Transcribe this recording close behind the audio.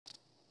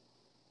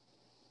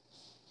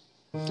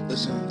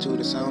Listen to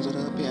the sounds of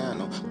the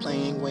piano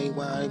playing way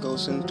while it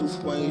goes into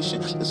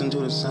fruition. Listen to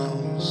the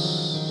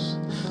sounds,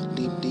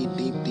 deep, deep,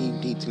 deep,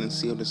 deep, deep, to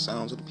conceal the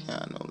sounds of the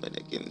piano. Let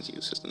it get into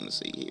your system to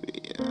see here.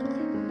 Yeah.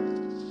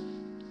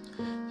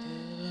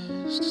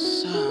 It's the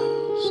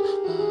sounds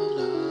of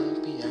the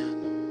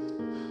piano.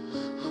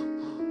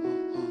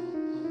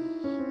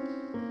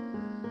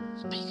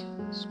 Speak,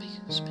 speak,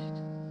 speak,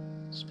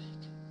 speak,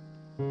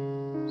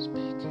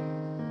 speak.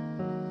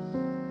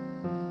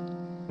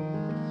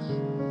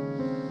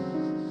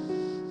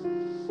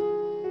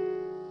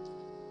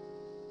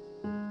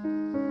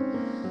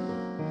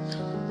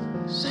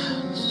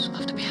 Sounds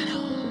of the piano.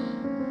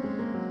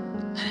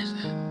 Let it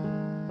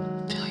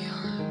fill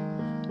your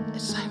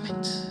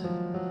excitement.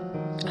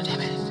 God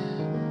damn it.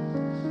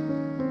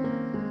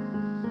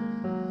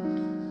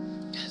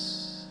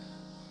 Yes.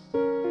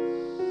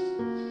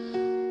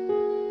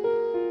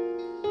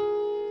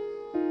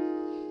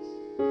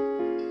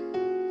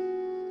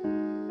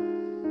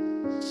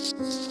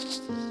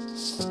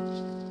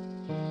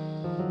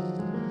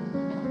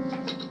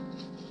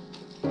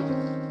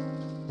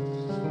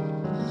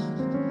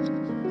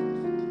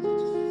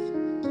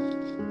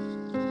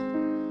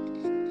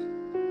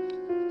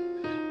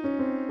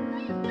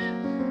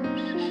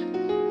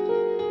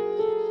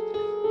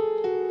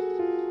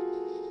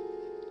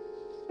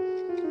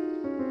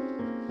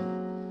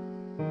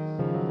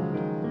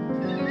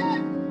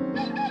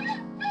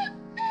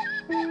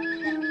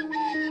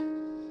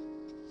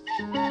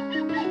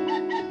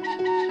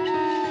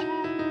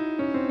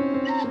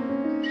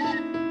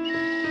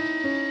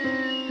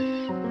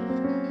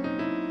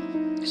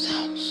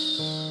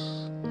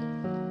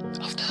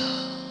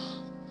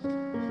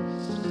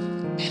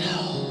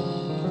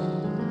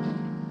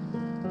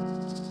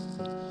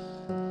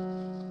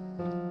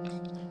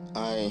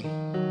 I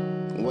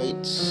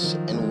wait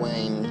and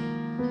wane.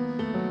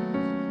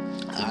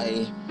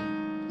 I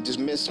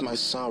dismiss my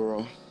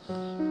sorrow,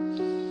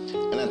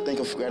 and I think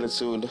of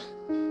gratitude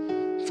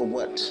for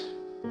what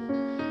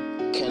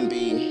can be.